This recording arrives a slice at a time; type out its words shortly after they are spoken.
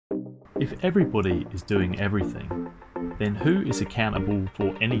If everybody is doing everything, then who is accountable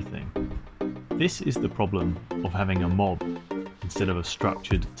for anything? This is the problem of having a mob instead of a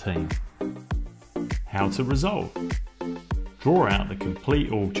structured team. How to resolve? Draw out the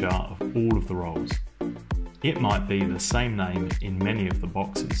complete org chart of all of the roles. It might be the same name in many of the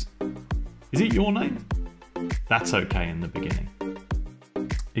boxes. Is it your name? That's okay in the beginning.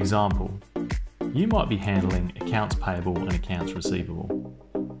 Example, you might be handling accounts payable and accounts receivable.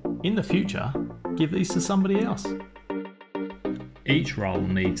 In the future, give these to somebody else. Each role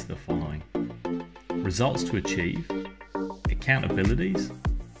needs the following: results to achieve, accountabilities,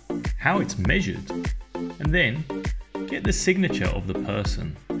 how it's measured, and then get the signature of the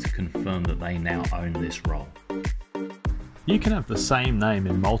person to confirm that they now own this role. You can have the same name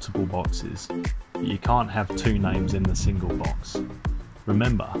in multiple boxes, but you can't have two names in the single box.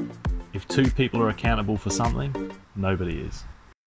 Remember, if two people are accountable for something, nobody is.